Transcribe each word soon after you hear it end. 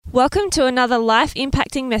Welcome to another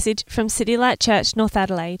life-impacting message from City Light Church, North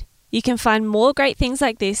Adelaide. You can find more great things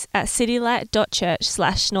like this at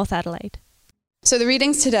citylight.church/North Adelaide. So the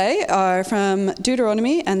readings today are from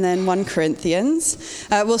Deuteronomy and then 1 Corinthians.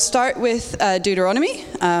 We'll start with Deuteronomy,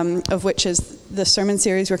 of which is the sermon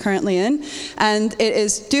series we're currently in. And it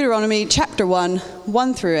is Deuteronomy chapter 1,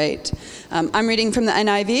 1 through 8. I'm reading from the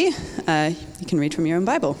NIV. You can read from your own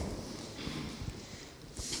Bible.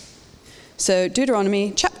 So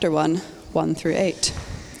Deuteronomy chapter 1, 1 through 8.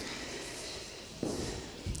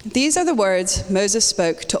 These are the words Moses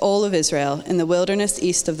spoke to all of Israel in the wilderness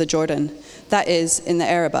east of the Jordan, that is, in the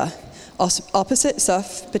Arabah, opposite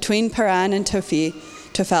Suph, between Paran and Tophel,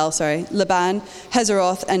 Laban,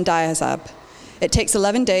 Hazeroth, and Diazab. It takes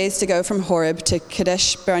 11 days to go from Horeb to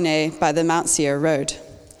Kadesh Barnea by the Mount Seir road.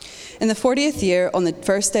 In the 40th year, on the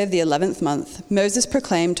first day of the 11th month, Moses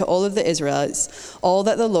proclaimed to all of the Israelites all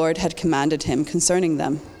that the Lord had commanded him concerning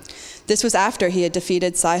them. This was after he had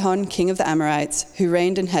defeated Sihon, king of the Amorites, who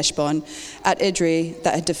reigned in Heshbon, at Idri,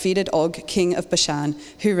 that had defeated Og, king of Bashan,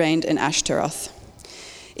 who reigned in Ashtaroth.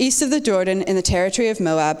 East of the Jordan, in the territory of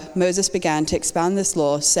Moab, Moses began to expound this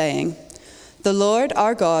law, saying, "The Lord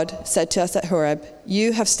our God said to us at Horeb,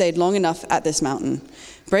 'You have stayed long enough at this mountain.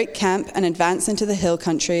 Break camp and advance into the hill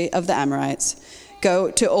country of the Amorites. Go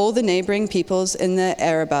to all the neighboring peoples in the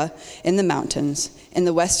Arabah, in the mountains, in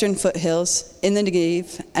the western foothills, in the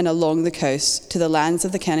Negev, and along the coast, to the lands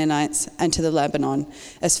of the Canaanites and to the Lebanon,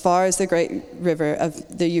 as far as the great river of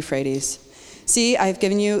the Euphrates. See, I have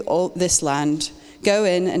given you all this land. Go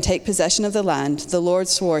in and take possession of the land the Lord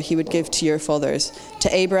swore he would give to your fathers,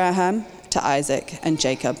 to Abraham, to Isaac, and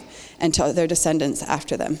Jacob, and to their descendants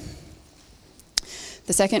after them.'"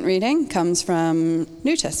 The second reading comes from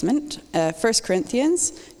New Testament, 1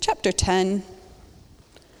 Corinthians chapter 10,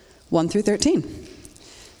 1 through 13.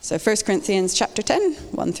 So 1 Corinthians chapter 10,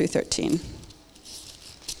 1 through 13.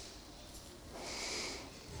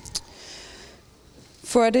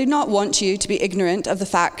 "For I do not want you to be ignorant of the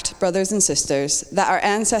fact, brothers and sisters, that our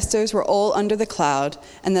ancestors were all under the cloud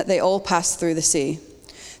and that they all passed through the sea.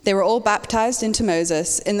 They were all baptized into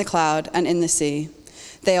Moses in the cloud and in the sea.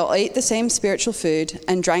 They all ate the same spiritual food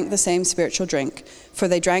and drank the same spiritual drink, for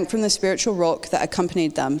they drank from the spiritual rock that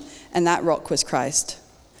accompanied them, and that rock was Christ.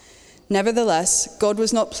 Nevertheless, God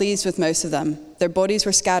was not pleased with most of them. Their bodies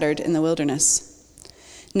were scattered in the wilderness.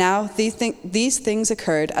 Now, these things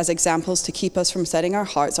occurred as examples to keep us from setting our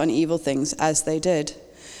hearts on evil things as they did.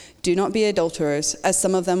 Do not be adulterers, as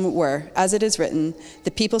some of them were. As it is written,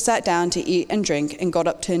 the people sat down to eat and drink and got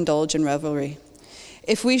up to indulge in revelry.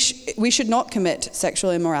 If we should not commit sexual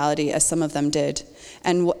immorality as some of them did,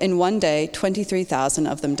 and in one day 23,000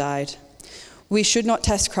 of them died. We should not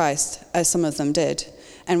test Christ as some of them did,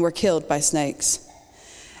 and were killed by snakes.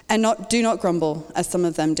 And do not grumble as some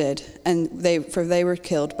of them did, for they were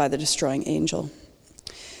killed by the destroying angel.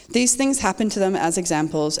 These things happened to them as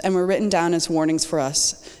examples and were written down as warnings for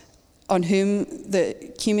us, on whom the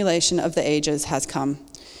accumulation of the ages has come.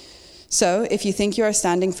 So, if you think you are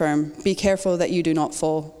standing firm, be careful that you do not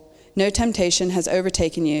fall. No temptation has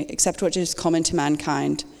overtaken you except what is common to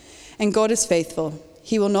mankind. And God is faithful.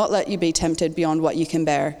 He will not let you be tempted beyond what you can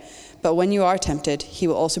bear. But when you are tempted, he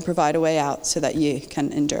will also provide a way out so that you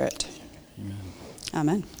can endure it."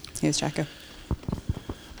 Amen. Here's Jacko.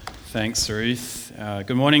 Thanks, Ruth.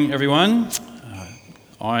 Good morning, everyone.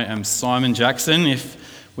 I am Simon Jackson. If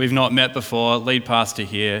we've not met before, lead pastor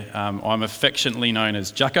here. I'm affectionately known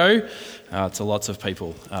as Jacko to lots of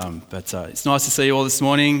people. But it's nice to see you all this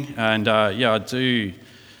morning. And I do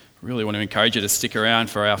really want to encourage you to stick around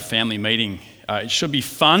for our family meeting. It should be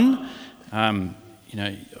fun.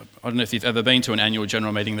 I don't know if you've ever been to an annual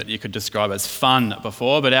general meeting that you could describe as fun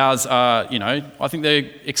before, but ours are, I think they're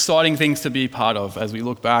exciting things to be part of as we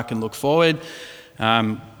look back and look forward.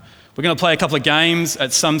 We're going to play a couple of games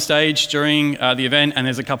at some stage during the event, and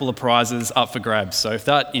there's a couple of prizes up for grabs. So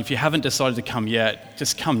if you haven't decided to come yet,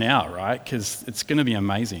 just come now, right? Because it's going to be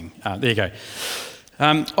amazing. There you go.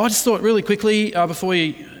 I just thought really quickly, before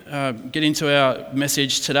we get into our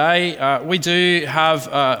message today, we do have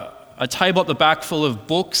a table at the back full of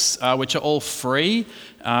books, which are all free,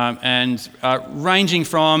 and ranging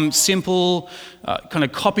from simple kind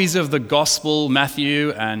of copies of the Gospel, Mark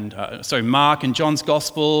and John's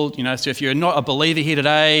Gospel. So if you're not a believer here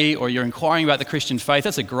today, or you're inquiring about the Christian faith,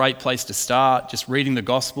 that's a great place to start, just reading the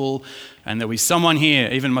Gospel. And there'll be someone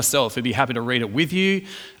here, even myself, who'd be happy to read it with you.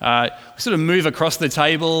 We sort of move across the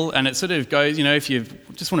table, and it sort of goes, if you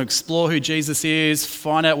just want to explore who Jesus is,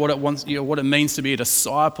 find out what it means to be a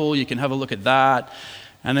disciple, you can have a look at that.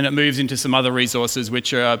 And then it moves into some other resources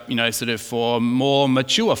which are, sort of for more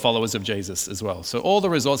mature followers of Jesus as well. So all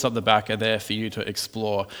the resources up the back are there for you to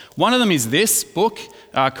explore. One of them is this book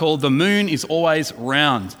called The Moon is Always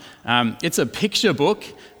Round. It's a picture book,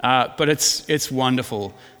 but it's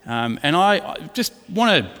wonderful. And I just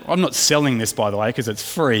want to, I'm not selling this, by the way, because it's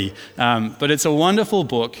free, but it's a wonderful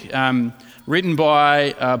book written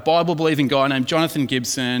by a Bible-believing guy named Jonathan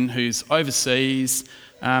Gibson, who's overseas.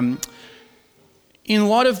 In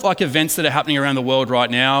light of events that are happening around the world right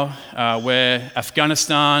now, where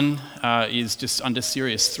Afghanistan is just under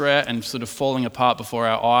serious threat and sort of falling apart before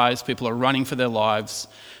our eyes, people are running for their lives,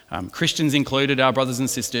 Christians included, our brothers and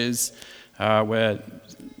sisters, where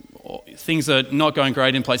things are not going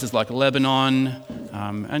great in places like Lebanon,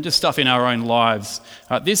 and just stuff in our own lives.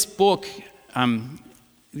 This book,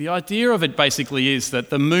 the idea of it basically is that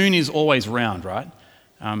the moon is always round, right?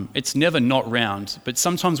 It's never not round, but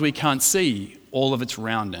sometimes we can't see all of its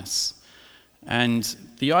roundness. And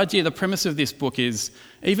the premise of this book is,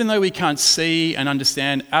 even though we can't see and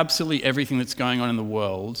understand absolutely everything that's going on in the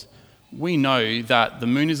world, we know that the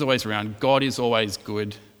moon is always round, God is always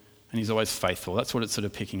good, and he's always faithful. That's what it's sort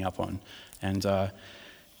of picking up on. And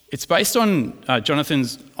it's based on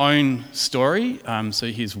Jonathan's own story. So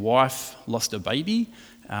his wife lost a baby,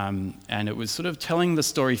 and it was sort of telling the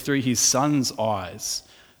story through his son's eyes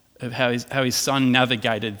of how his son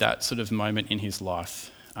navigated that sort of moment in his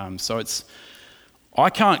life. I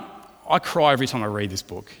cry every time I read this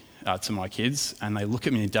book to my kids, and they look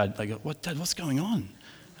at me and they go, "What, Dad, what's going on?"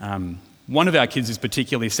 One of our kids is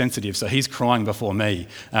particularly sensitive, so he's crying before me.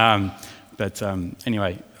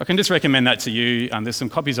 Anyway, I can just recommend that to you. There's some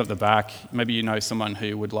copies at the back. Maybe you know someone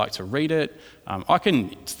who would like to read it. I can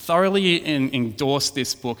thoroughly endorse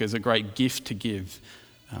this book as a great gift to give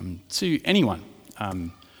to anyone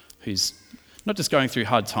who's not just going through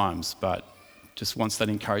hard times, but just wants that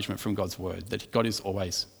encouragement from God's word, that God is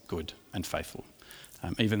always good and faithful.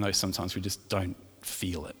 Even though sometimes we just don't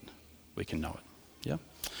feel it, we can know it.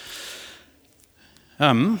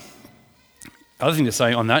 Yeah? Other thing to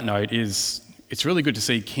say on that note is it's really good to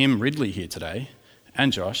see Kim Ridley here today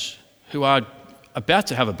and Josh, who are about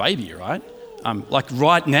to have a baby, right? Like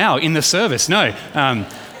right now in the service. No,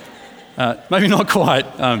 maybe not quite.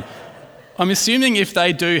 I'm assuming if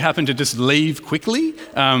they do happen to just leave quickly,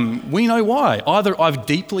 we know why. Either I've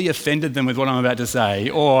deeply offended them with what I'm about to say,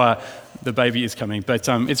 or the baby is coming. But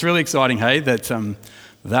it's really exciting, hey, that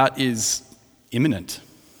that is imminent.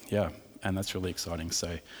 Yeah, and that's really exciting.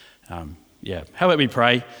 So, how about we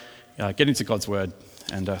pray, get into God's word,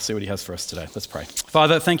 and see what he has for us today. Let's pray.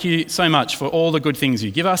 Father, thank you so much for all the good things you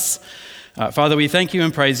give us. Father, we thank you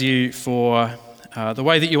and praise you for the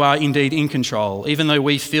way that you are indeed in control, even though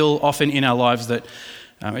we feel often in our lives that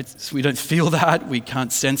we don't feel that, we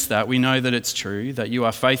can't sense that. We know that it's true, that you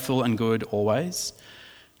are faithful and good always.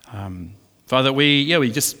 Father,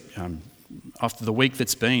 we just, after the week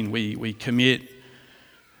that's been, we commit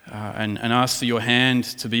and ask for your hand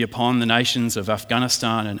to be upon the nations of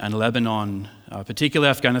Afghanistan and Lebanon, particularly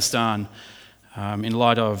Afghanistan, in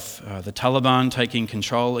light of the Taliban taking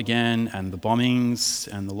control again, and the bombings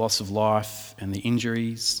and the loss of life and the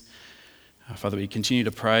injuries. Father, we continue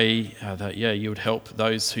to pray that you would help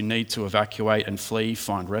those who need to evacuate and flee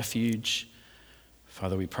find refuge.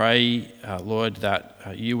 Father, we pray, Lord,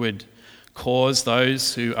 that you would cause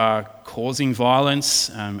those who are causing violence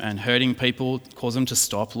and hurting people, cause them to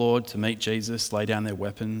stop, Lord, to meet Jesus, lay down their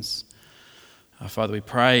weapons. Father, we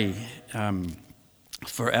pray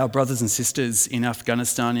for our brothers and sisters in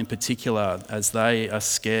Afghanistan in particular, as they are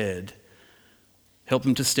scared. Help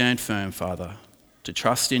them to stand firm, Father, to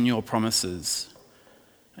trust in your promises,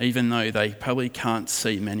 even though they probably can't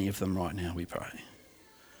see many of them right now, we pray.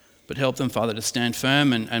 But help them, Father, to stand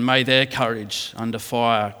firm, and may their courage under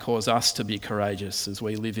fire cause us to be courageous as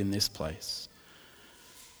we live in this place.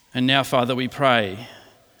 And now, Father, we pray,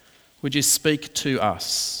 would you speak to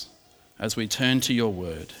us as we turn to your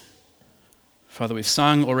word? Father, we've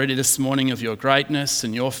sung already this morning of your greatness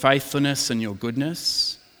and your faithfulness and your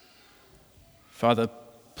goodness. Father,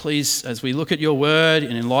 please, as we look at your word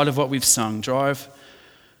and in light of what we've sung, drive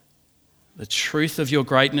the truth of your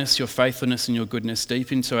greatness, your faithfulness and your goodness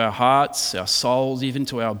deep into our hearts, our souls, even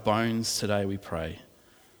to our bones today, we pray,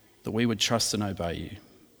 that we would trust and obey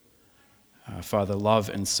you. Father, love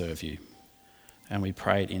and serve you. And we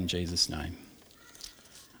pray it in Jesus' name.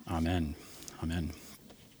 Amen. Amen.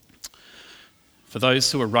 For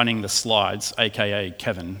those who are running the slides, aka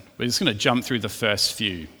Kevin, we're just going to jump through the first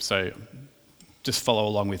few. So just follow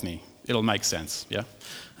along with me. It'll make sense, yeah?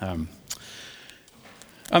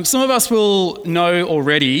 Some of us will know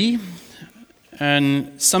already,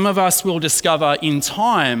 And some of us will discover in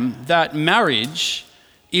time that marriage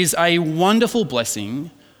is a wonderful blessing,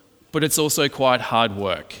 but it's also quite hard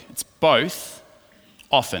work. It's both,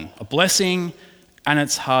 often, a blessing and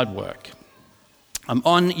it's hard work.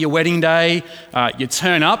 On your wedding day, you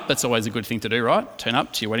turn up. That's always a good thing to do, right? Turn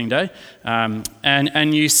up to your wedding day.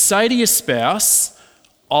 And you say to your spouse,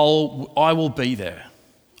 I will be there.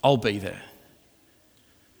 I'll be there.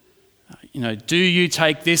 Do you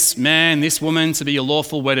take this man, this woman to be your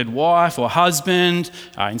lawful wedded wife or husband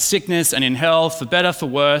in sickness and in health, for better, for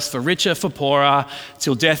worse, for richer, for poorer,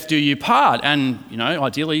 till death do you part? And,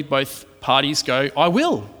 ideally both parties go, I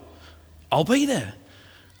will. I'll be there.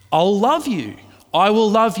 I'll love you. I will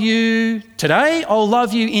love you today. I'll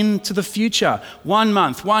love you into the future. 1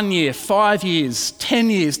 month, 1 year, 5 years, 10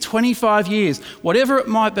 years, 25 years, whatever it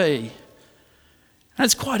might be. And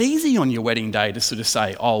it's quite easy on your wedding day to sort of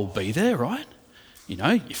say, I'll be there, right?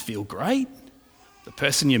 You feel great. The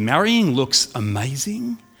person you're marrying looks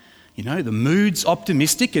amazing. The mood's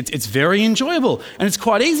optimistic. It's very enjoyable. And it's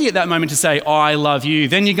quite easy at that moment to say, I love you.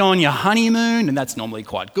 Then you go on your honeymoon, and that's normally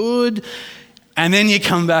quite good. And then you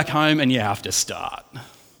come back home and you have to start.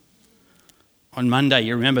 On Monday,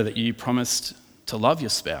 you remember that you promised to love your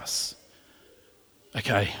spouse.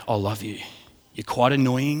 Okay, I'll love you. You're quite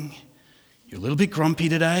annoying. You're a little bit grumpy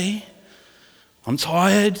today. I'm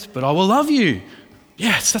tired, but I will love you.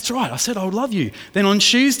 Yes, that's right. I said I would love you. Then on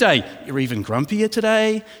Tuesday, you're even grumpier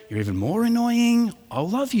today. You're even more annoying. I'll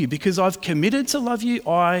love you because I've committed to love you.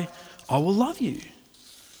 I will love you.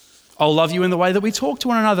 I'll love you in the way that we talk to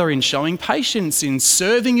one another, in showing patience, in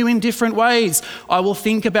serving you in different ways. I will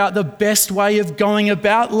think about the best way of going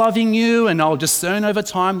about loving you, and I'll discern over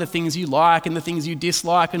time the things you like and the things you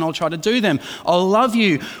dislike, and I'll try to do them. I'll love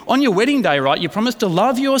you. On your wedding day, right, you promise to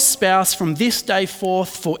love your spouse from this day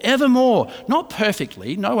forth forevermore. Not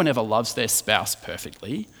perfectly. No one ever loves their spouse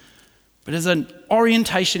perfectly. But as an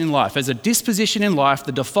orientation in life, as a disposition in life,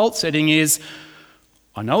 the default setting is,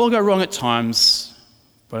 I know I'll go wrong at times,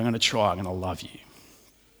 but I'm going to try, I'm going to love you.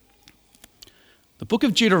 The book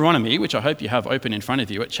of Deuteronomy, which I hope you have open in front of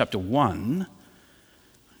you at chapter 1,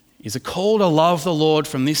 is a call to love the Lord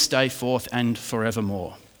from this day forth and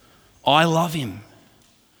forevermore. I love him.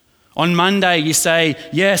 On Monday, you say,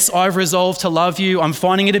 yes, I've resolved to love you. I'm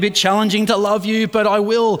finding it a bit challenging to love you, but I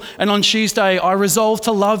will. And on Tuesday, I resolve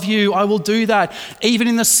to love you. I will do that. Even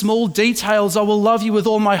in the small details, I will love you with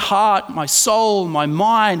all my heart, my soul, my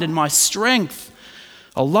mind, and my strength.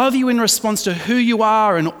 I'll love you in response to who you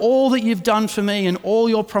are and all that you've done for me and all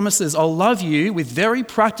your promises. I'll love you with very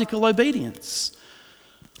practical obedience.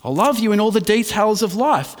 I'll love you in all the details of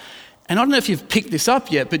life. And I don't know if you've picked this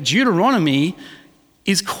up yet, but Deuteronomy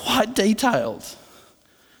is quite detailed.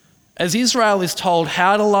 As Israel is told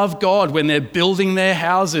how to love God when they're building their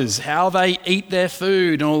houses, how they eat their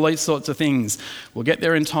food and all these sorts of things. We'll get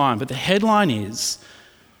there in time. But the headline is,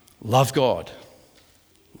 love God.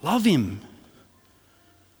 Love him.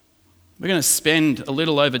 We're going to spend a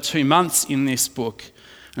little over 2 months in this book,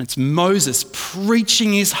 and it's Moses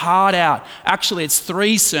preaching his heart out. Actually, it's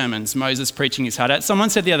 3 sermons, Moses preaching his heart out.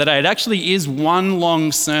 Someone said the other day, it actually is 1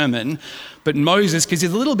 long sermon, but Moses, because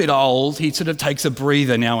he's a little bit old, he sort of takes a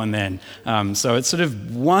breather now and then. So it's sort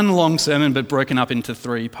of 1 long sermon, but broken up into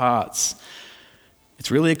 3 parts.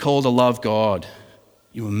 It's really a call to love God.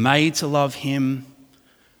 You were made to love him.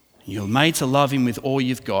 You're made to love him with all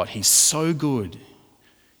you've got. He's so good.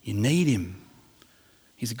 You need him.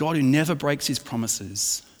 He's a God who never breaks his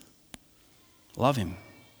promises. Love him.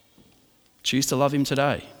 Choose to love him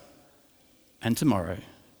today and tomorrow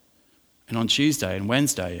and on Tuesday and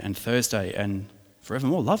Wednesday and Thursday and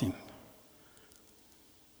forevermore. Love him.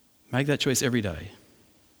 Make that choice every day.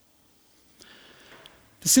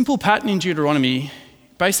 The simple pattern in Deuteronomy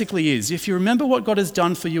basically is, if you remember what God has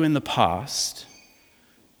done for you in the past,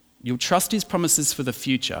 you'll trust his promises for the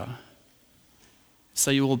future, so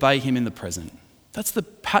you will obey him in the present. That's the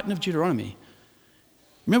pattern of Deuteronomy.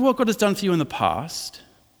 Remember what God has done for you in the past.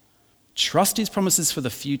 Trust his promises for the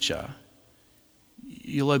future.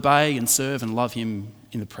 You'll obey and serve and love him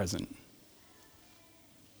in the present.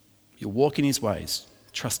 You'll walk in his ways,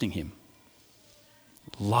 trusting him.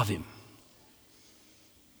 Love him.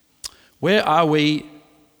 Where are we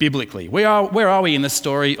biblically? Where are we in the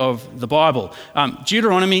story of the Bible?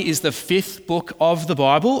 Deuteronomy is the 5th book of the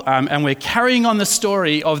Bible, and we're carrying on the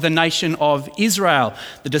story of the nation of Israel,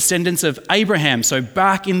 the descendants of Abraham. So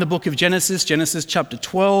back in the book of Genesis chapter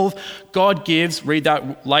 12, God gives, read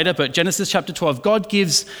that later, but Genesis chapter 12, God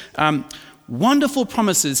gives wonderful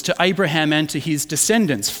promises to Abraham and to his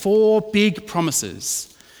descendants, 4 big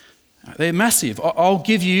promises. They're massive. I'll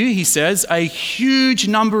give you, he says, a huge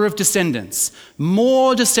number of descendants.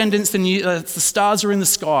 More descendants than you, the stars are in the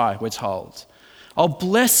sky, we're told. I'll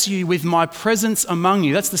bless you with my presence among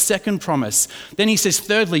you. That's the second promise. Then he says,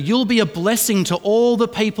 thirdly, you'll be a blessing to all the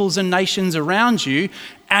peoples and nations around you,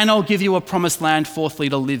 and I'll give you a promised land, fourthly,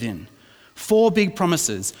 to live in. 4 big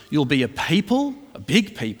promises. You'll be a people, a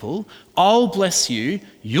big people. I'll bless you.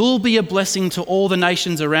 You'll be a blessing to all the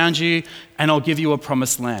nations around you, and I'll give you a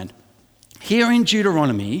promised land. Here in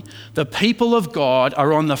Deuteronomy, the people of God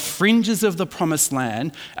are on the fringes of the promised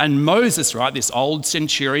land, and Moses, right, this old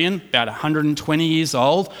centurion, about 120 years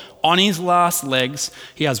old, on his last legs,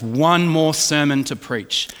 he has one more sermon to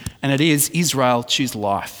preach, and it is, Israel, choose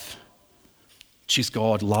life. Choose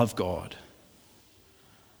God, love God.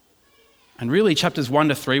 And really, chapters 1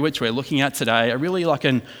 to 3, which we're looking at today, are really like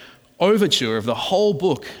an overture of the whole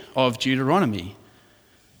book of Deuteronomy.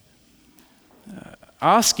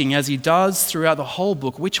 Asking, as he does throughout the whole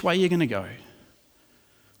book, which way you're going to go.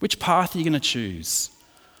 Which path are you going to choose?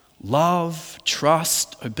 Love,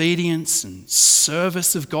 trust, obedience, and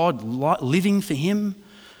service of God, living for him?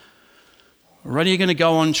 Or are you going to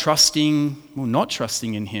go on not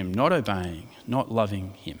trusting in him, not obeying, not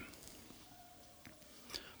loving him?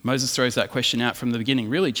 Moses throws that question out from the beginning.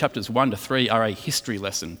 Really, chapters 1 to 3 are a history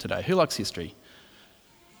lesson today. Who likes history?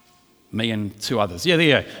 Me and 2 others. Yeah,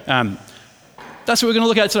 there you go. That's what we're going to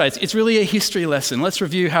look at today. It's really a history lesson. Let's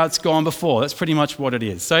review how it's gone before. That's pretty much what it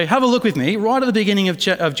is. So have a look with me right at the beginning of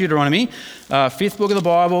Deuteronomy, 5th book of the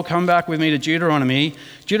Bible. Come back with me to Deuteronomy.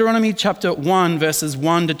 Deuteronomy chapter 1, verses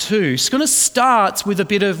 1 to 2. It's going to start with a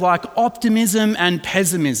bit of like optimism and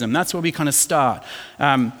pessimism. That's where we kind of start.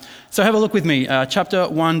 So have a look with me, chapter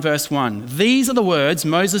 1, verse 1. These are the words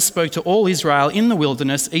Moses spoke to all Israel in the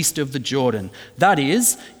wilderness east of the Jordan. That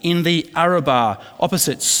is, in the Arabah,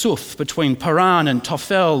 opposite Suf, between Paran and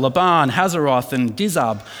Tophel, Laban, Hazeroth and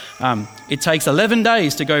Dizab. It takes 11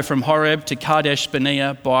 days to go from Horeb to Kadesh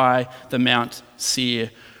Barnea by the Mount Seir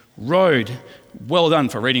road. Well done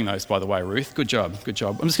for reading those, by the way, Ruth. Good job.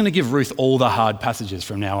 I'm just going to give Ruth all the hard passages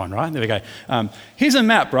from now on, right? There we go. Here's a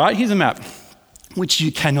map, right? Here's a map, which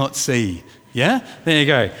you cannot see. Yeah? There you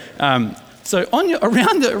go. So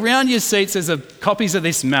around your seats there's copies of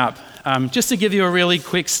this map, just to give you a really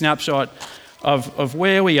quick snapshot of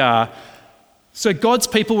where we are. So God's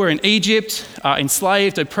people were in Egypt,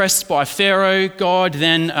 enslaved, oppressed by Pharaoh. God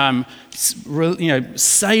then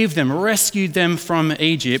saved them, rescued them from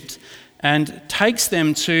Egypt, and takes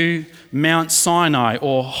them to Mount Sinai,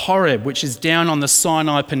 or Horeb, which is down on the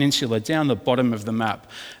Sinai Peninsula, down the bottom of the map.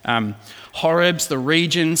 Horeb's the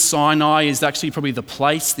region, Sinai is actually probably the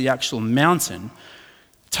place, the actual mountain.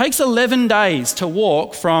 It takes 11 days to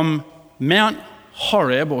walk from Mount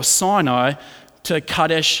Horeb, or Sinai, to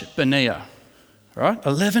Kadesh Barnea, right?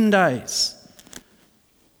 11 days.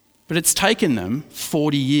 But it's taken them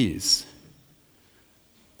 40 years.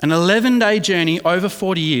 An 11-day journey over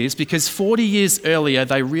 40 years, because 40 years earlier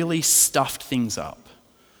they really stuffed things up.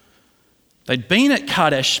 They'd been at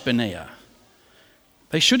Kadesh Barnea.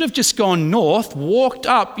 They should have just gone north, walked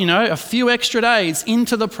up, a few extra days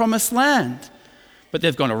into the promised land. But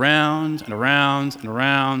they've gone around and around and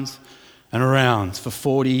around and around for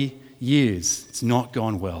 40 years. It's not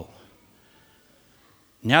gone well.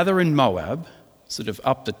 Now they're in Moab, sort of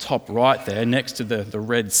up the top right there, next to the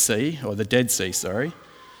Red Sea, or the Dead Sea, sorry.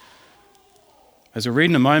 As we'll read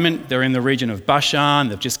in a moment, they're in the region of Bashan.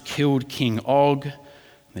 They've just killed King Og.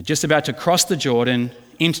 They're just about to cross the Jordan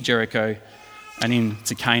into Jericho and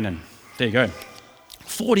into Canaan. There you go.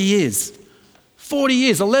 40 years. 40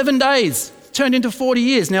 years, 11 days turned into 40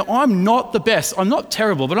 years. Now, I'm not the best. I'm not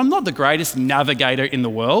terrible, but I'm not the greatest navigator in the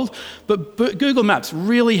world. But Google Maps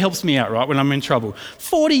really helps me out, right, when I'm in trouble.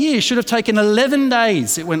 40 years should have taken 11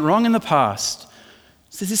 days. It went wrong in the past.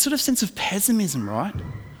 So there's this sort of sense of pessimism, right?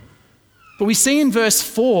 But we see in verse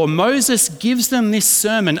 4, Moses gives them this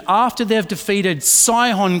sermon after they've defeated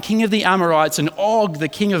Sihon, king of the Amorites, and Og, the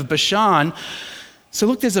king of Bashan. So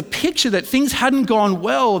look, there's a picture that things hadn't gone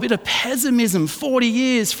well, a bit of pessimism, 40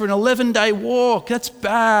 years for an 11-day walk. That's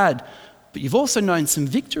bad. But you've also known some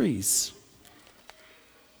victories.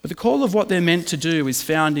 But the call of what they're meant to do is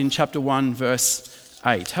found in chapter 1, verse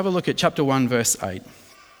 8. Have a look at chapter 1, verse 8.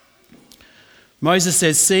 Moses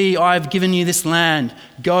says, "See, I have given you this land.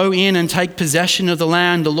 Go in and take possession of the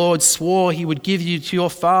land the Lord swore he would give you to your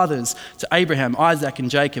fathers, to Abraham, Isaac, and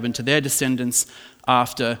Jacob, and to their descendants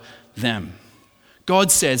after them."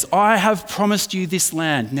 God says, "I have promised you this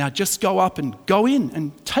land. Now just go up and go in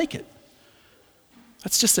and take it."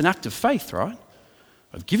 That's just an act of faith, right?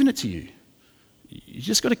 I've given it to you. You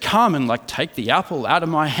just got to come and take the apple out of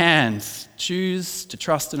my hands. Choose to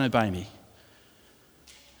trust and obey me.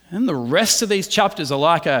 And the rest of these chapters are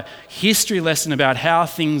like a history lesson about how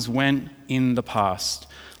things went in the past.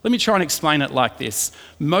 Let me try and explain it like this.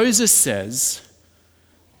 Moses says,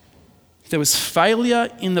 there was failure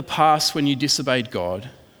in the past when you disobeyed God,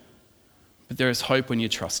 but there is hope when you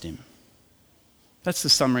trust him. That's the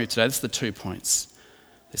summary of today. That's the 2 points.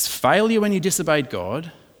 There's failure when you disobeyed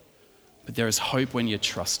God, but there is hope when you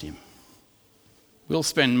trust him. We'll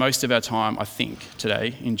spend most of our time, I think,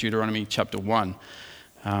 today in Deuteronomy chapter 1.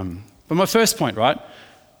 But my first point, right?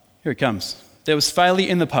 Here it comes. There was failure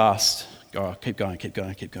in the past. Oh, keep going.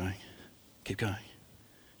 Yeah, keep going.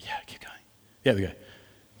 There we go.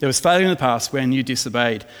 There was failure in the past when you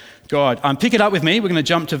disobeyed God. Pick it up with me. We're going to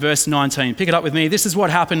jump to verse 19. Pick it up with me. This is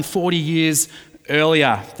what happened 40 years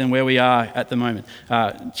earlier than where we are at the moment.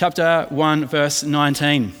 Chapter 1, verse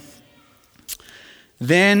 19.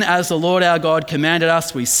 Then, as the Lord our God commanded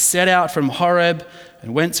us, we set out from Horeb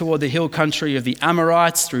and went toward the hill country of the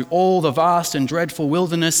Amorites through all the vast and dreadful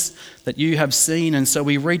wilderness that you have seen. And so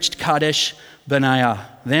we reached Kadesh Barnea.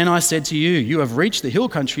 Then I said to you, you have reached the hill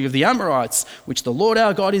country of the Amorites, which the Lord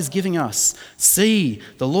our God is giving us. See,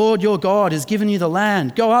 the Lord your God has given you the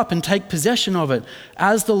land. Go up and take possession of it.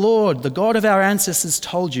 As the Lord, the God of our ancestors,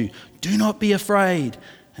 told you, do not be afraid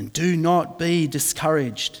and do not be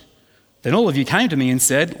discouraged. Then all of you came to me and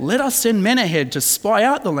said, let us send men ahead to spy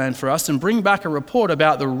out the land for us and bring back a report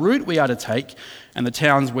about the route we are to take and the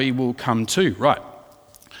towns we will come to. Right.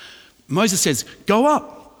 Moses says, go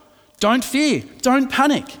up. Don't fear. Don't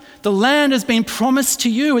panic. The land has been promised to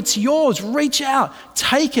you. It's yours. Reach out.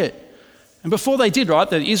 Take it. And before they did, right,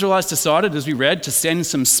 the Israelites decided, as we read, to send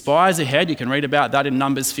some spies ahead. You can read about that in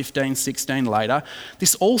Numbers 15, 16 later.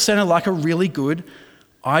 This all sounded like a really good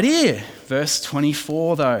idea. Verse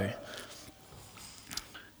 24, though.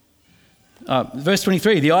 Verse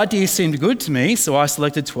 23, the idea seemed good to me, so I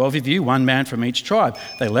selected 12 of you, one man from each tribe.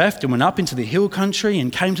 They left and went up into the hill country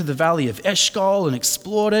and came to the valley of Eshcol and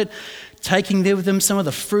explored it. Taking there with them some of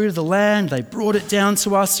the fruit of the land, they brought it down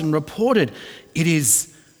to us and reported, it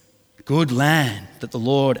is good land that the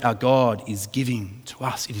Lord our God is giving to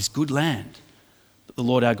us. It is good land that the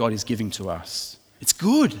Lord our God is giving to us. It's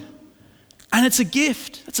good and it's a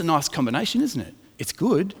gift. That's a nice combination, isn't it? It's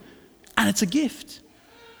good and it's a gift.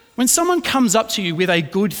 When someone comes up to you with a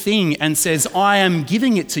good thing and says, I am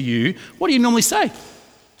giving it to you, what do you normally say?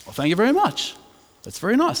 Well, thank you very much. That's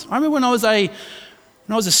very nice. I remember when I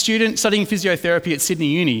was a student studying physiotherapy at Sydney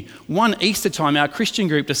Uni, one Easter time, our Christian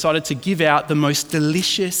group decided to give out the most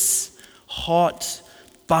delicious, hot,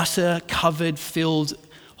 butter-covered, filled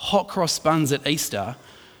hot cross buns at Easter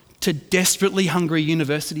to desperately hungry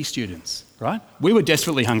university students, right? We were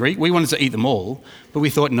desperately hungry. We wanted to eat them all, but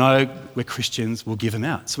we thought, no, we're Christians, we'll give them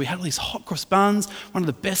out. So we had all these hot cross buns, one of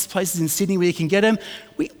the best places in Sydney where you can get them.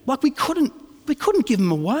 We couldn't give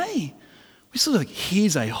them away. We sort of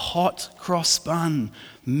here's a hot cross bun,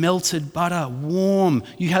 melted butter, warm.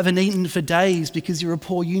 You haven't eaten for days because you're a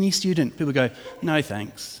poor uni student. People go, no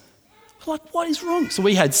thanks. We're like, what is wrong? So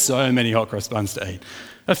we had so many hot cross buns to eat.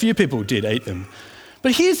 A few people did eat them.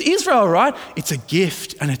 But here's Israel, right? It's a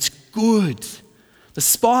gift and it's good. The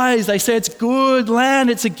spies, they say it's good land,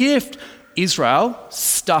 it's a gift. Israel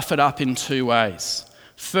stuff it up in two ways.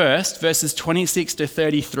 First, verses 26 to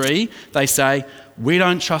 33, they say, we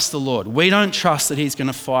don't trust the Lord. We don't trust that he's going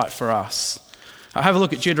to fight for us. Have a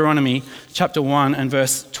look at Deuteronomy chapter 1 and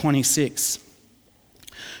verse 26.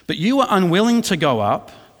 But you were unwilling to go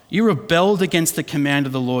up. You rebelled against the command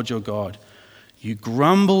of the Lord your God. You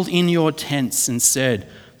grumbled in your tents and said,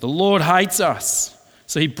 the Lord hates us.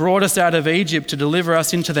 So he brought us out of Egypt to deliver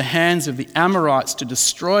us into the hands of the Amorites to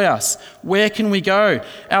destroy us. Where can we go?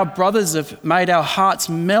 Our brothers have made our hearts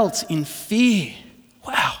melt in fear.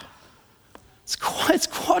 Wow. It's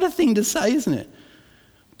quite a thing to say, isn't it?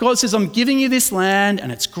 God says, I'm giving you this land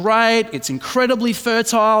and it's great. It's incredibly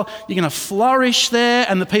fertile. You're going to flourish there.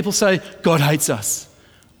 And the people say, God hates us.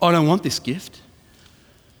 I don't want this gift.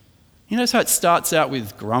 You notice how it starts out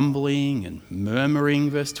with grumbling and murmuring,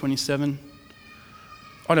 verse 27?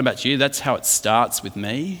 I don't know about you, that's how it starts with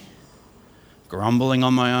me. Grumbling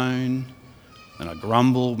on my own, then I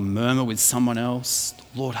murmur with someone else.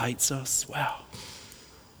 The Lord hates us. Wow.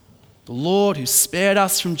 The Lord who spared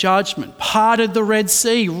us from judgment, parted the Red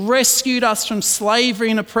Sea, rescued us from slavery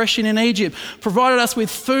and oppression in Egypt, provided us with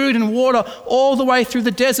food and water all the way through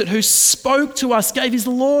the desert, who spoke to us, gave his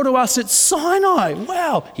law to us at Sinai.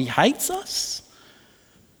 Wow, he hates us?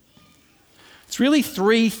 It's really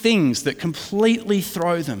three things that completely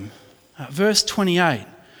throw them. Verse 28,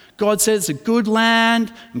 God says it's a good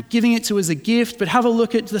land. I'm giving it to as a gift. But have a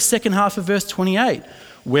look at the second half of verse 28.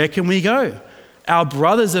 Where can we go? Our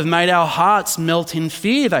brothers have made our hearts melt in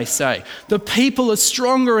fear, they say. The people are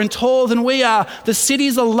stronger and taller than we are. The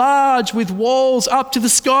cities are large with walls up to the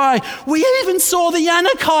sky. We even saw the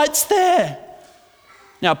Anakites there.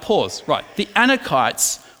 Now pause. Right, the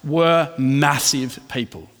Anakites were massive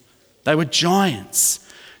people. They were giants.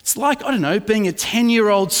 It's like, I don't know, being a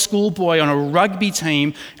 10-year-old schoolboy on a rugby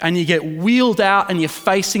team and you get wheeled out and you're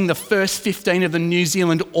facing the first 15 of the New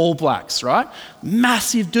Zealand All Blacks, right?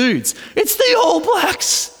 Massive dudes. It's the All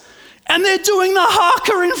Blacks. And they're doing the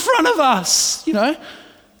haka in front of us, you know?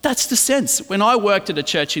 That's the sense. When I worked at a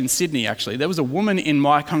church in Sydney, actually, there was a woman in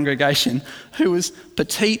my congregation who was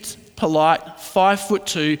petite, polite,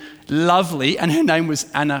 5'2", lovely, and her name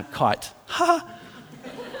was Anna Kite.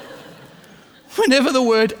 Whenever the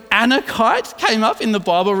word Anakite came up in the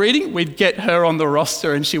Bible reading, we'd get her on the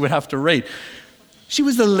roster and she would have to read. She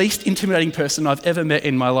was the least intimidating person I've ever met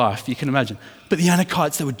in my life, you can imagine. But the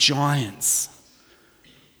Anakites, they were giants.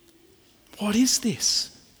 What is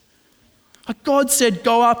this? God said,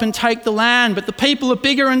 go up and take the land, but the people are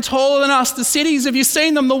bigger and taller than us. The cities, have you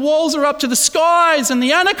seen them? The walls are up to the skies and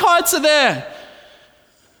the Anakites are there.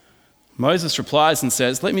 Moses replies and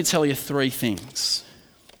says, let me tell you 3 things.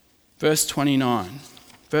 Verse 29.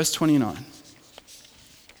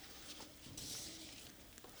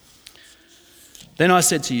 Then I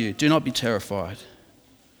said to you, do not be terrified.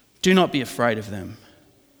 Do not be afraid of them.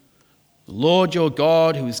 The Lord your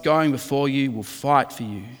God, who is going before you, will fight for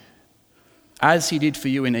you, as he did for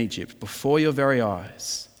you in Egypt, before your very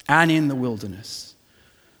eyes, and in the wilderness.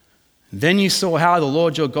 Then you saw how the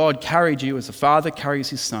Lord your God carried you as a father carries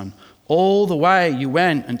his son. All the way you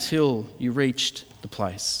went until you reached the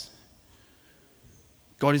place.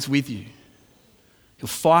 God is with you. He'll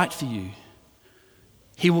fight for you.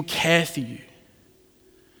 He will care for you.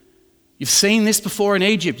 You've seen this before in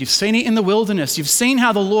Egypt. You've seen it in the wilderness. You've seen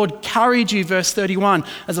how the Lord carried you, verse 31,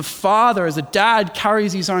 as a father, as a dad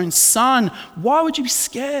carries his own son. Why would you be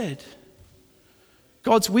scared?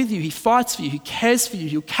 God's with you. He fights for you. He cares for you.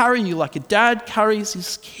 He'll carry you like a dad carries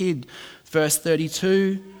his kid. Verse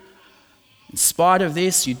 32, in spite of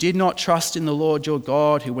this, you did not trust in the Lord your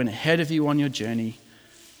God, who went ahead of you on your journey,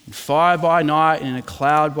 in fire by night and in a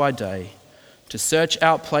cloud by day, to search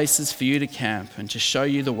out places for you to camp and to show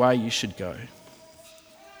you the way you should go.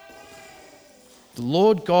 The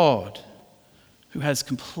Lord God, who has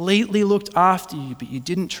completely looked after you, but you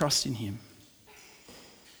didn't trust in him.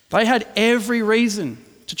 They had every reason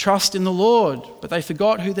to trust in the Lord, but they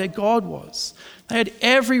forgot who their God was. They had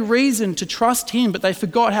every reason to trust him, but they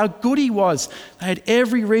forgot how good he was. They had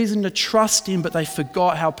every reason to trust him, but they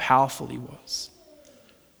forgot how powerful he was.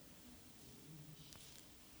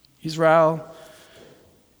 Israel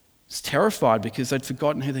was terrified because they'd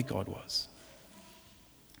forgotten who their God was.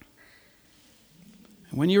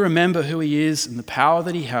 And when you remember who he is and the power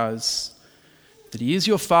that he has, that he is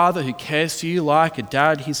your father who cares for you like a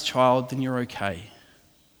dad his child, then you're okay.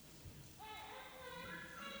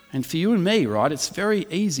 And for you and me, right, it's very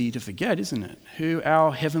easy to forget, isn't it, who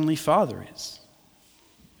our heavenly Father is,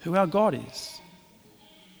 who our God is.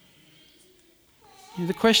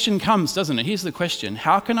 The question comes, doesn't it? Here's the question.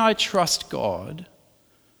 How can I trust God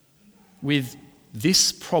with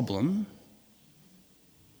this problem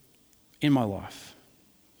in my life?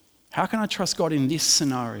 How can I trust God in this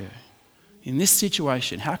scenario, in this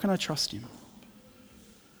situation? How can I trust him?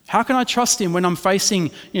 How can I trust him when I'm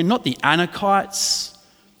facing, not the Anakites,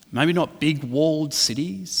 maybe not big walled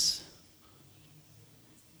cities,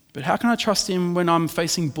 but how can I trust him when I'm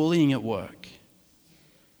facing bullying at work,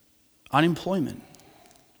 unemployment,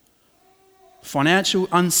 financial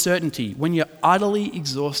uncertainty, when you're utterly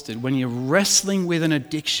exhausted, when you're wrestling with an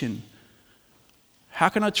addiction? How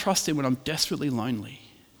can I trust him when I'm desperately lonely?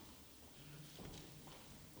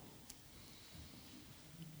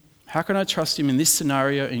 How can I trust him in this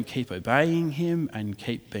scenario and keep obeying him and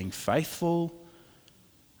keep being faithful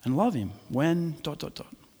and love him when ...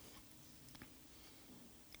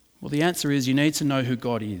 Well, the answer is you need to know who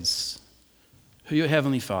God is, who your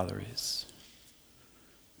heavenly Father is,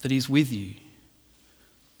 that he's with you,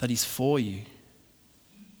 that he's for you,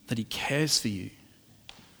 that he cares for you,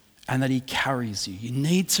 and that he carries you. You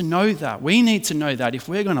need to know that. We need to know that if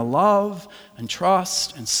we're going to love and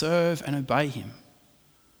trust and serve and obey him.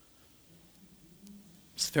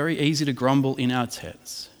 It's very easy to grumble in our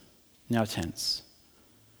tents.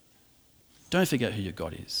 Don't forget who your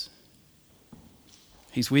God is.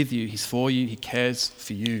 He's with you, he's for you, he cares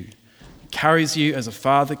for you. He carries you as a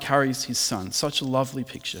father carries his son. Such a lovely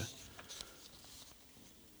picture.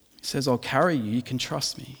 He says, I'll carry you, you can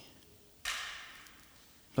trust me.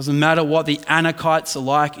 Doesn't matter what the Anakites are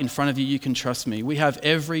like in front of you, you can trust me. We have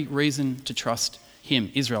every reason to trust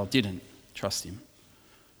him. Israel didn't trust him.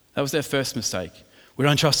 That was their first mistake. We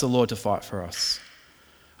don't trust the Lord to fight for us.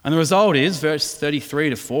 And the result is, verse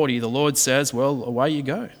 33 to 40, the Lord says, well, away you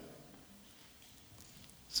go.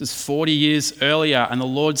 This is 40 years earlier, and the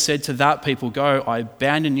Lord said to that people, go, I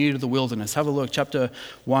abandon you to the wilderness. Have a look, chapter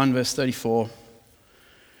 1, verse 34.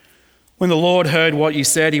 When the Lord heard what you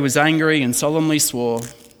said, he was angry and solemnly swore,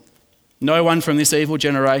 no one from this evil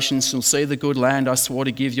generation shall see the good land I swore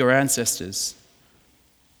to give your ancestors.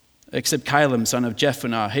 Except Caleb, son of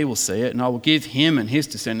Jephunneh, he will see it, and I will give him and his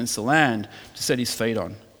descendants the land to set his feet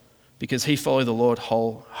on, because he followed the Lord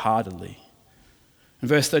wholeheartedly. In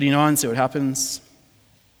verse 39, see what happens.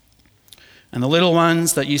 And the little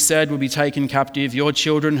ones that you said will be taken captive, your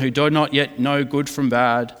children who do not yet know good from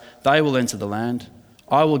bad, they will enter the land.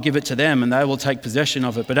 I will give it to them, and they will take possession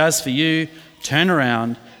of it. But as for you, turn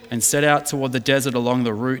around and set out toward the desert along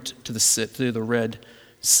the route to the Red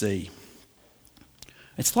Sea.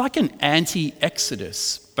 It's like an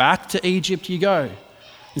anti-Exodus. Back to Egypt you go.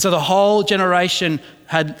 And so the whole generation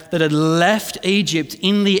that had left Egypt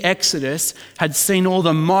in the Exodus had seen all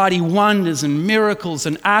the mighty wonders and miracles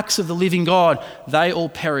and acts of the living God. They all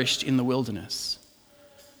perished in the wilderness.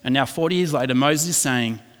 And now 40 years later, Moses is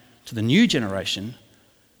saying to the new generation,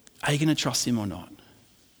 are you going to trust him or not?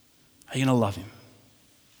 Are you going to love him?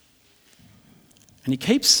 And he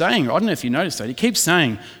keeps saying, I don't know if you noticed that, he keeps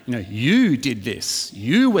saying, you did this,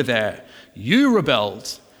 you were there, you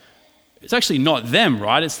rebelled. It's actually not them,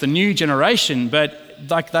 right? It's the new generation, but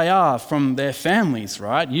like they are from their families,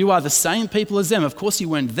 right? You are the same people as them. Of course you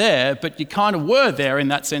weren't there, but you kind of were there in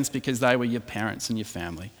that sense because they were your parents and your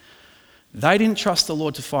family. They didn't trust the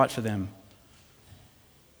Lord to fight for them.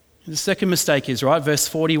 The second mistake is, right, verse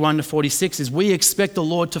 41 to 46 is we expect the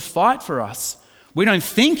Lord to fight for us. We don't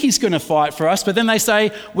think he's going to fight for us, but then they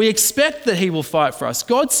say, we expect that he will fight for us.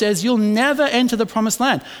 God says, you'll never enter the promised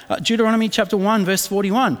land. Deuteronomy chapter 1, verse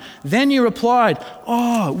 41. Then you replied,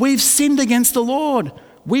 we've sinned against the Lord.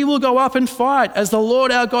 We will go up and fight as the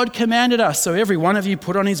Lord our God commanded us. So every one of you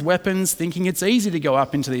put on his weapons, thinking it's easy to go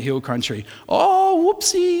up into the hill country. Oh,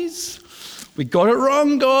 whoopsies. We got it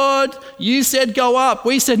wrong, God. You said go up.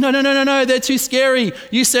 We said, no, they're too scary.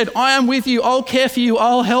 You said, I am with you. I'll care for you.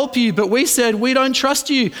 I'll help you. But we said, we don't trust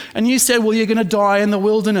you. And you said, well, you're going to die in the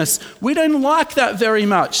wilderness. We don't like that very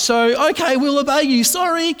much. So, okay, we'll obey you.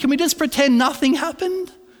 Sorry, can we just pretend nothing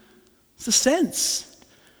happened? It's a sense.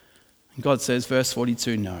 And God says, verse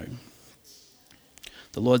 42, no.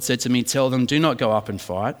 The Lord said to me, tell them, do not go up and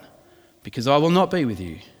fight, because I will not be with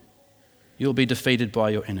you. You'll be defeated by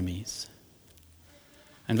your enemies.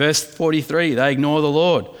 And verse 43, they ignore the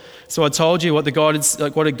Lord. So I told you what God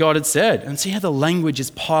had said. And see how the language is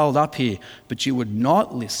piled up here. But you would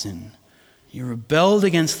not listen. You rebelled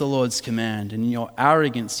against the Lord's command, and in your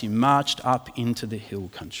arrogance you marched up into the hill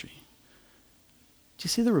country. Do you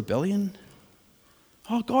see the rebellion?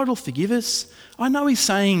 Oh, God will forgive us. I know he's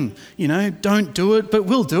saying, don't do it, but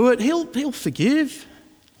we'll do it. He'll forgive.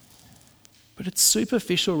 But it's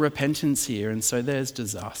superficial repentance here, and so there's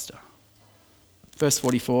disaster. Verse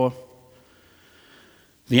 44,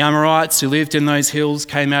 the Amorites who lived in those hills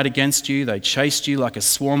came out against you. They chased you like a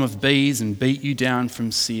swarm of bees and beat you down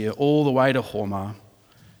from Seir all the way to Hormah.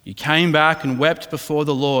 You came back and wept before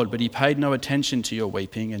the Lord, but he paid no attention to your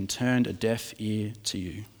weeping and turned a deaf ear to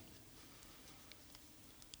you.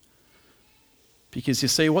 Because you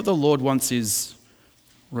see, what the Lord wants is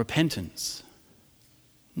repentance,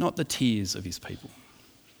 not the tears of his people.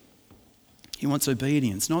 He wants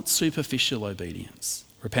obedience, not superficial obedience,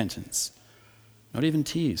 repentance. Not even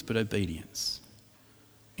tears, but obedience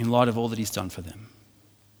in light of all that he's done for them.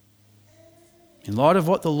 In light of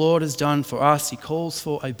what the Lord has done for us, he calls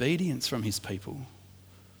for obedience from his people.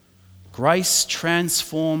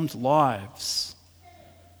 Grace-transformed lives,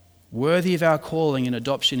 worthy of our calling and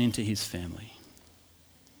adoption into his family.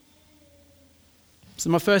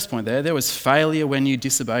 So my first point there was failure when you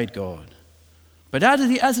disobeyed God. But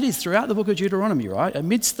as it is throughout the book of Deuteronomy, right?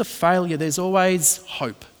 Amidst the failure, there's always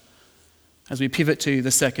hope. As we pivot to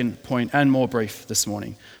the second point, and more brief this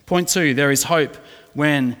morning. Point 2, there is hope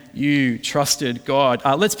when you trusted God.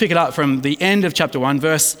 Let's pick it up from the end of chapter 1,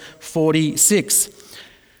 verse 46.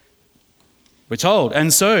 We're told,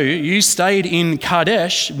 and so you stayed in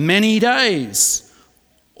Kadesh many days.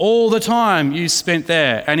 All the time you spent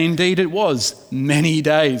there, and indeed it was many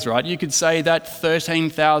days, right? You could say that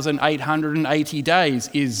 13,880 days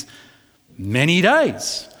is many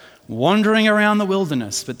days, wandering around the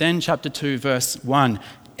wilderness. But then chapter 2, verse 1,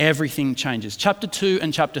 everything changes. Chapter 2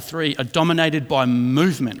 and chapter 3 are dominated by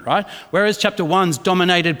movement, right? Whereas chapter 1's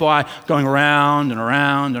dominated by going around and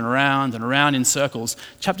around and around and around in circles.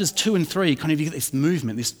 Chapters 2 and 3 kind of get this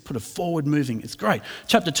movement, this put of forward moving. It's great.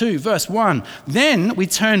 Chapter 2, verse 1. Then we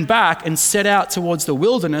turned back and set out towards the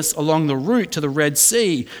wilderness along the route to the Red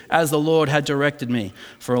Sea, as the Lord had directed me.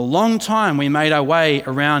 For a long time we made our way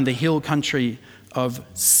around the hill country of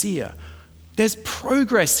Seir. There's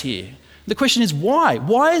progress here. The question is why?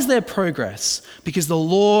 Why is there progress? Because the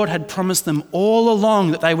Lord had promised them all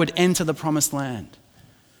along that they would enter the promised land.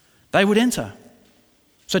 They would enter.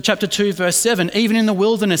 So chapter 2 verse 7, even in the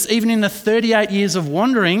wilderness, even in the 38 years of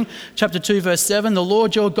wandering, chapter 2 verse 7, the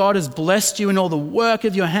Lord your God has blessed you in all the work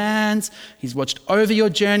of your hands. He's watched over your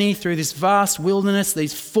journey through this vast wilderness.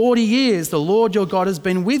 These 40 years, the Lord your God has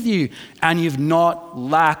been with you and you've not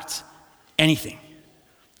lacked anything.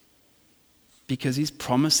 Because he's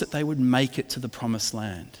promised that they would make it to the promised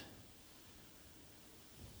land.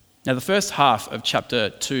 Now, the first half of chapter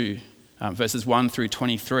 2, verses 1 through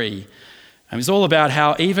 23, is all about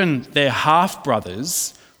how even their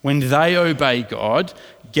half-brothers, when they obey God,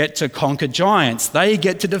 get to conquer giants. They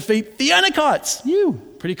get to defeat the Anakites.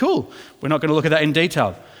 Pretty cool. We're not going to look at that in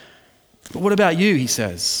detail. But what about you, he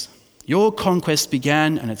says? Your conquest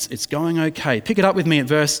began and it's going okay. Pick it up with me at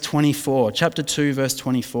verse 24, chapter 2, verse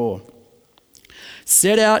 24.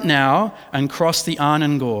 Set out now and cross the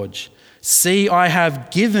Arnon Gorge. See, I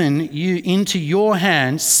have given you into your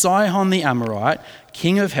hand Sihon the Amorite,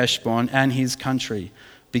 king of Heshbon, and his country.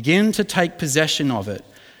 Begin to take possession of it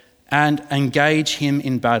and engage him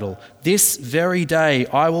in battle. This very day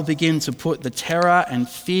I will begin to put the terror and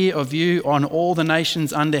fear of you on all the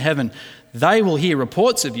nations under heaven. They will hear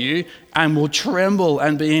reports of you and will tremble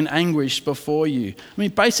and be in anguish before you.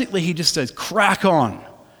 Basically he just says, crack on,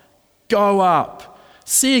 go up.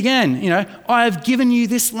 See again, I have given you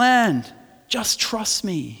this land. Just trust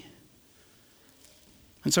me.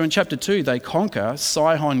 And so in chapter 2, they conquer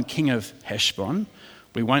Sihon, king of Heshbon.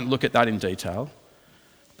 We won't look at that in detail.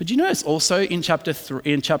 But you notice also in chapter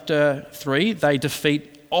 3, they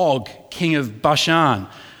defeat Og, king of Bashan.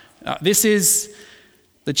 This is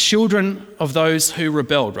the children of those who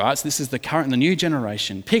rebelled, right? So this is the new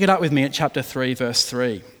generation. Pick it up with me at chapter 3, verse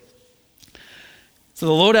 3. So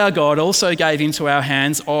the Lord our God also gave into our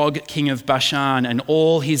hands Og, king of Bashan, and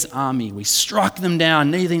all his army. We struck them down,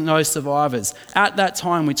 leaving no survivors. At that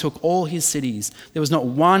time we took all his cities. There was not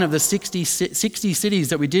one of the 60 cities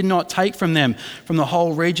that we did not take from them, from the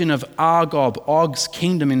whole region of Argob, Og's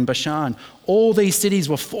kingdom in Bashan. All these cities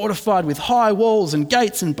were fortified with high walls and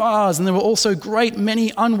gates and bars, and there were also great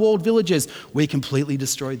many unwalled villages. We completely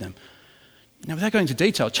destroyed them. Now, without going into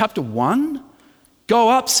detail, chapter 1, go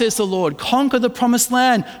up, says the Lord, conquer the promised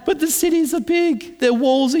land, but the cities are big, their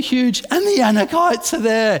walls are huge, and the Anakites are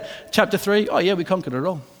there. Chapter 3, we conquered it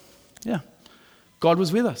all. Yeah, God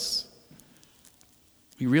was with us.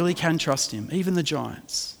 We really can trust him, even the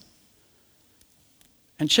giants.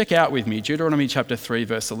 And check out with me, Deuteronomy chapter 3,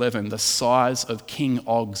 verse 11, the size of King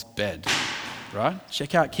Og's bed, right?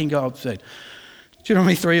 Check out King Og's bed.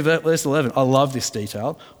 Deuteronomy 3, verse 11. I love this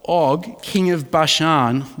detail. Og, king of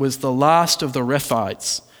Bashan, was the last of the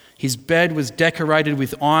Rephites. His bed was decorated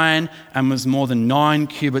with iron and was more than 9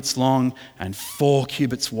 cubits long and 4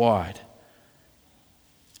 cubits wide.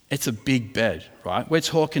 It's a big bed, right? We're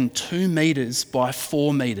talking 2 meters by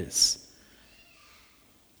 4 meters.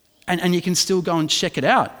 And you can still go and check it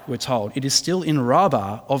out, we're told. It is still in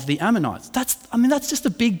Rabbah of the Ammonites. That's just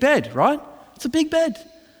a big bed, right? It's a big bed.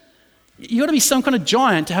 You've got to be some kind of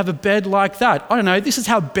giant to have a bed like that. I don't know, this is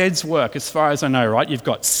how beds work as far as I know, right? You've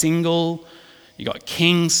got single, you've got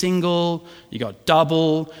king single, you've got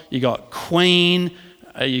double, you've got queen,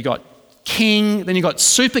 you've got king, then you've got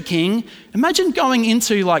super king. Imagine going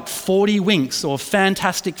into like 40 Winks or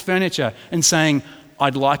Fantastic Furniture and saying,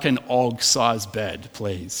 I'd like an Og-sized bed,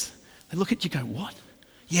 please. They look at you and go, what?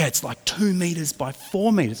 Yeah, it's like 2 meters by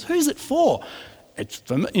 4 meters. Who's it for?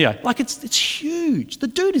 It's huge. The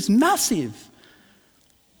dude is massive.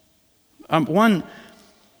 One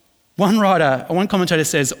commentator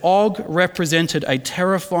says, Og represented a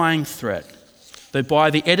terrifying threat, that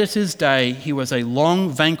by the editor's day he was a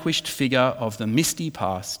long vanquished figure of the misty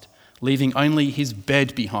past, leaving only his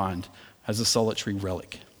bed behind as a solitary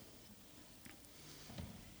relic.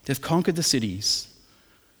 They've conquered the cities,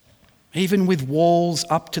 even with walls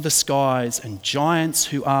up to the skies and giants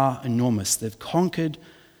who are enormous. They've conquered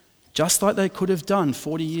just like they could have done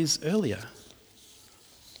 40 years earlier.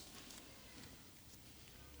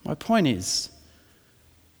 My point is,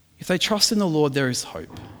 if they trust in the Lord, there is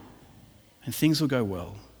hope and things will go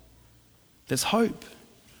well. There's hope.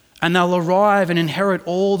 and they'll arrive and inherit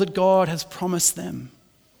all that God has promised them.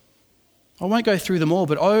 I won't go through them all,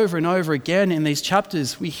 but over and over again in these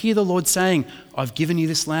chapters, we hear the Lord saying, I've given you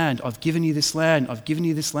this land, I've given you this land, I've given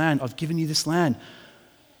you this land, I've given you this land.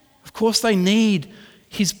 Of course, they need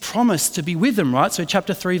his promise to be with them, right? So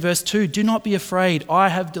chapter 3, verse 2, do not be afraid, I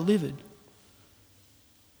have delivered.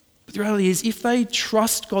 But the reality is, if they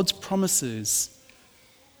trust God's promises,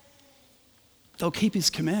 they'll keep his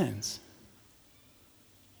commands.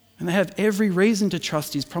 And they have every reason to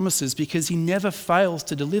trust his promises because he never fails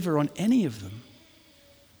to deliver on any of them.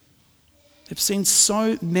 They've seen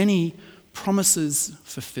so many promises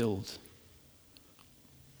fulfilled.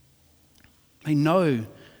 They know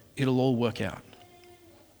it'll all work out.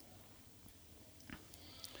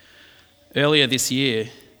 Earlier this year,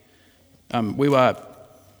 we were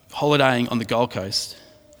holidaying on the Gold Coast.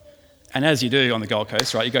 And as you do on the Gold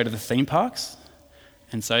Coast, right, you go to the theme parks.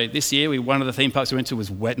 And so this year, one of the theme parks we went to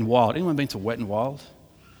was Wet n Wild. Anyone been to Wet n Wild?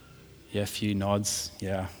 Yeah, a few nods.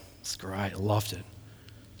 Yeah, it's great. I loved it.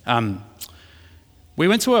 We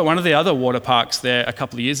went to one of the other water parks there a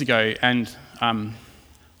couple of years ago, and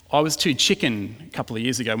I was too chicken a couple of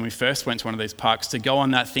years ago when we first went to one of these parks to go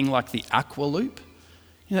on that thing like the Aqua Loop.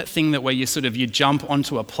 You know that thing that where you jump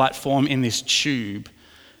onto a platform in this tube,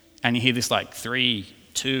 and you hear this like 3,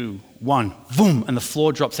 2, 1, boom, and the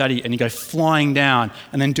floor drops out of you and you go flying down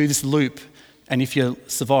and then do this loop, and if you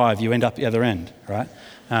survive, you end up the other end, right?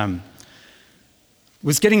 It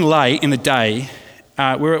was getting late in the day.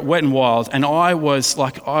 We were at Wet n Wild, and I was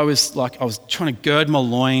trying to gird my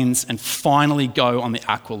loins and finally go on the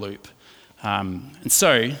Aqua Loop. And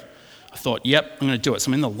so I thought, yep, I'm going to do it. So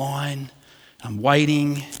I'm in the line, I'm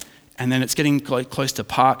waiting, and then it's getting close to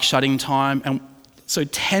park shutting time, and so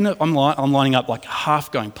I'm lining up like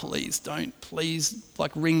half going, please,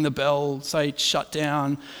 like ring the bell, say shut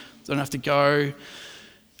down, don't have to go.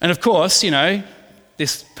 And of course,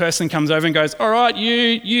 this person comes over and goes, all right,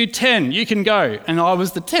 you 10, you can go. And I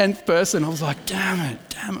was the 10th person. I was like, damn it,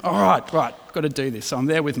 all right, got to do this. So I'm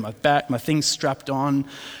there with my thing's strapped on.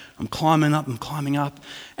 I'm climbing up.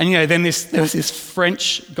 And then there was this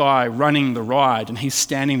French guy running the ride, and he's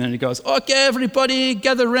standing there and he goes, okay, everybody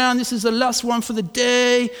gather around. This is the last one for the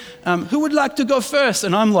day. Who would like to go first?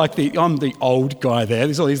 And I'm the old guy there.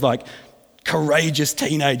 There's all these like courageous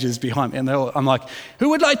teenagers behind me. And I'm like, who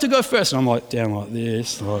would like to go first? And I'm like down like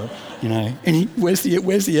this, and where's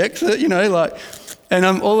the exit?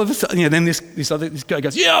 And all of a sudden, then this guy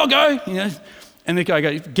goes, yeah, I'll go. And the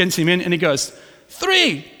guy gets him in and he goes,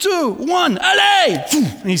 3, 2, 1, allez!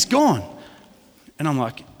 And he's gone. And I'm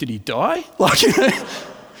like, did he die?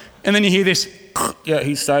 And then you hear this, yeah,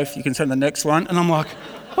 he's safe, you can send the next one. And I'm like,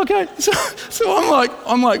 okay. So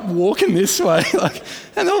I'm like walking this way,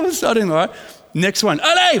 and all of a sudden, next one,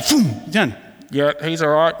 allez! Done. Yeah, he's all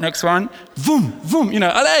right, next one,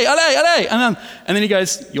 allez, allez, allez. And then he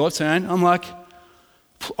goes, your turn. I'm like,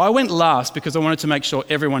 I went last because I wanted to make sure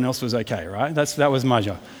everyone else was okay, right? That was my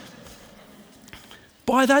job.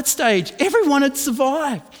 By that stage, everyone had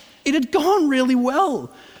survived. It had gone really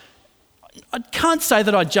well. I can't say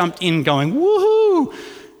that I jumped in going, woohoo,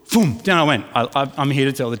 boom, down I went. I'm here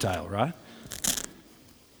to tell the tale, right?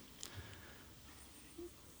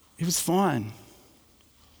 It was fine.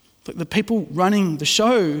 The people running the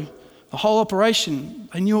show, the whole operation,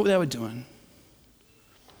 they knew what they were doing.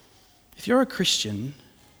 If you're a Christian,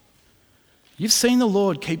 you've seen the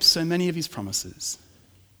Lord keep so many of his promises.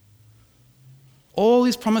 All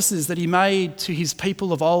his promises that he made to his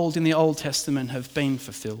people of old in the Old Testament have been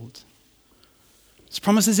fulfilled. His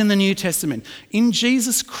promises in the New Testament. In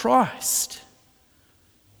Jesus Christ,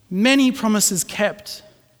 many promises kept.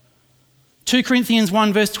 2 Corinthians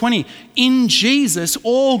 1 verse 20, in Jesus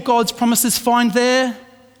all God's promises find their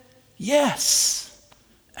yes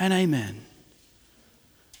and amen.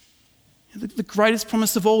 The greatest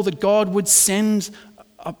promise of all, that God would send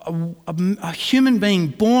a human being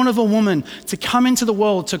born of a woman to come into the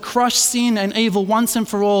world, to crush sin and evil once and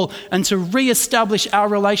for all, and to re-establish our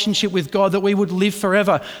relationship with God, that we would live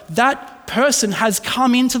forever. That person has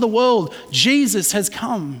come into the world. Jesus has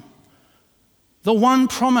come. The one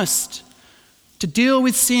promised to deal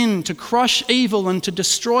with sin, to crush evil and to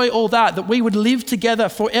destroy all that we would live together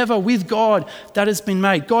forever with God, that has been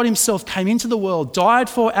made. God himself came into the world, died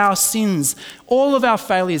for our sins, all of our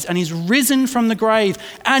failures, and he's risen from the grave,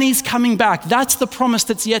 and he's coming back. That's the promise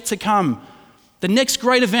that's yet to come. The next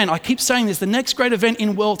great event, I keep saying this, the next great event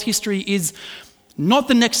in world history is not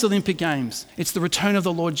the next Olympic Games. It's the return of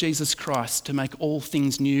the Lord Jesus Christ to make all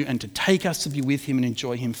things new and to take us to be with him and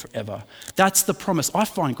enjoy him forever. That's the promise. I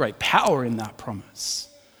find great power in that promise.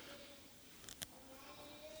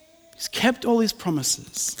 He's kept all his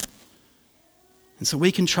promises. And so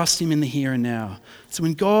we can trust him in the here and now. So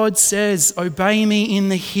when God says, obey me in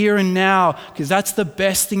the here and now, because that's the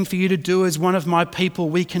best thing for you to do as one of my people,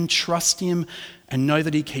 we can trust him and know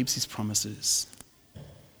that he keeps his promises.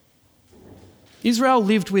 Israel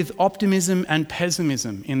lived with optimism and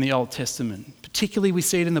pessimism in the Old Testament. Particularly we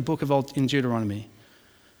see it in the book of in Deuteronomy.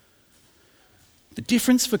 The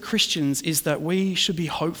difference for Christians is that we should be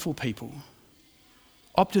hopeful people,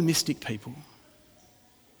 optimistic people.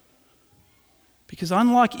 Because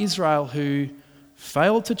unlike Israel, who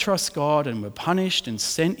failed to trust God and were punished and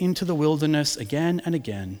sent into the wilderness again and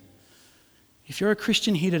again, if you're a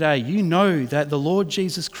Christian here today, you know that the Lord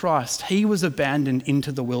Jesus Christ, he was abandoned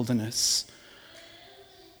into the wilderness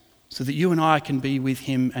so that you and I can be with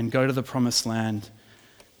him and go to the promised land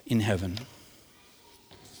in heaven.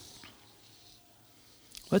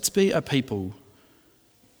 Let's be a people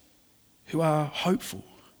who are hopeful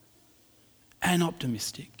and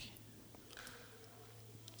optimistic.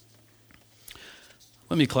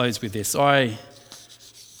 Let me close with this. I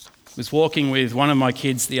was walking with one of my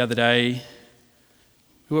kids the other day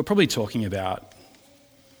who were probably talking about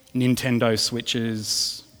Nintendo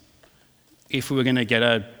Switches, if we were going to get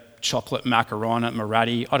a chocolate macaron at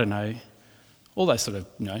Moratti, I don't know, all those sort of,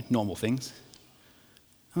 normal things.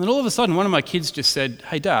 And then all of a sudden, one of my kids just said,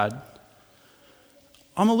 "Hey, Dad,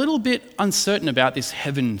 I'm a little bit uncertain about this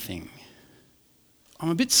heaven thing. I'm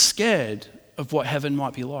a bit scared of what heaven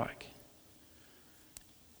might be like."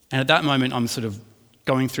 And at that moment, I'm sort of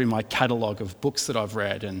going through my catalogue of books that I've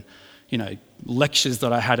read and, lectures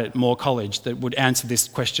that I had at Moore College that would answer this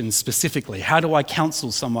question specifically. How do I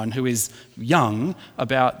counsel someone who is young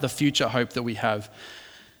about the future hope that we have?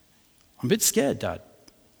 I'm a bit scared, Dad.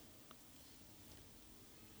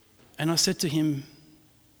 And I said to him,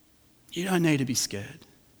 you don't need to be scared.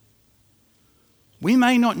 We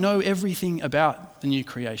may not know everything about the new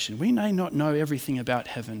creation. We may not know everything about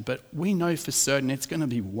heaven, but we know for certain it's going to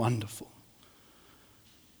be wonderful.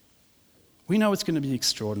 We know it's going to be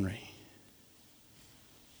extraordinary.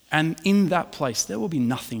 And in that place, there will be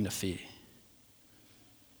nothing to fear.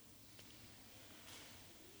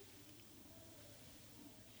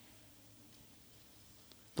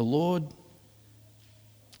 The Lord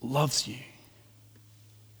loves you.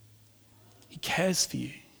 He cares for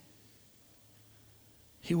you.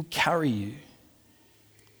 He will carry you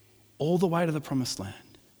all the way to the promised land.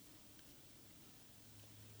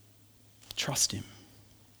 Trust him.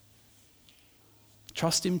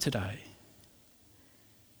 Trust him today.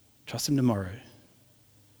 Trust him tomorrow,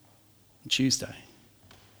 and Tuesday,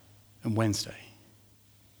 and Wednesday.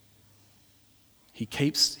 He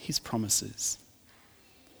keeps his promises.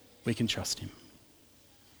 We can trust him.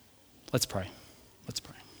 Let's pray. Let's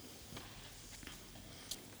pray.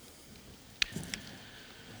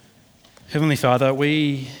 Heavenly Father,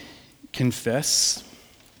 we confess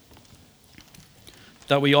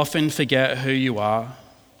that we often forget who you are.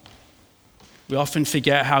 We often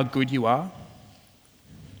forget how good you are,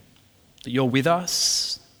 that you're with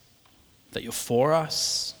us, that you're for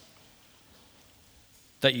us,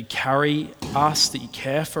 that you carry us, that you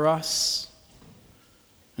care for us.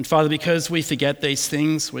 And Father, because we forget these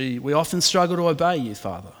things, we often struggle to obey you,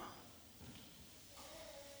 Father.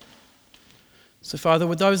 So Father,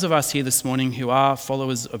 with those of us here this morning who are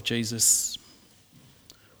followers of Jesus,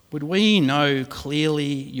 would we know clearly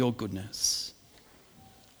your goodness?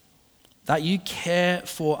 That you care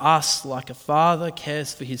for us like a father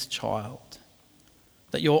cares for his child.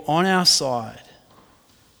 That you're on our side.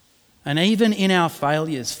 And even in our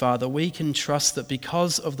failures, Father, we can trust that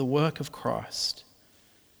because of the work of Christ,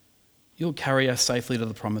 you'll carry us safely to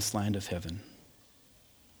the promised land of heaven.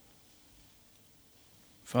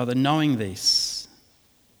 Father, knowing this,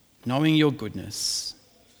 knowing your goodness,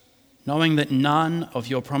 knowing that none of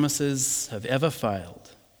your promises have ever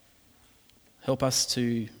failed, help us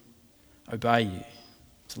to obey you,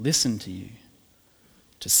 to listen to you,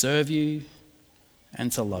 to serve you, and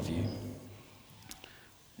to love you.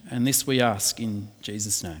 And this we ask in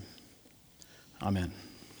Jesus' name. Amen.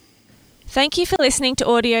 Thank you for listening to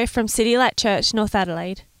audio from City Light Church, North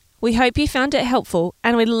Adelaide. We hope you found it helpful,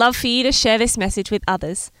 and we'd love for you to share this message with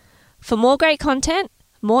others. For more great content,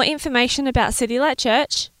 more information about City Light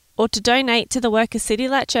Church, or to donate to the work of City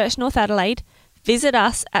Light Church, North Adelaide, visit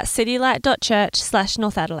us at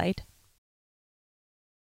citylight.church/North Adelaide.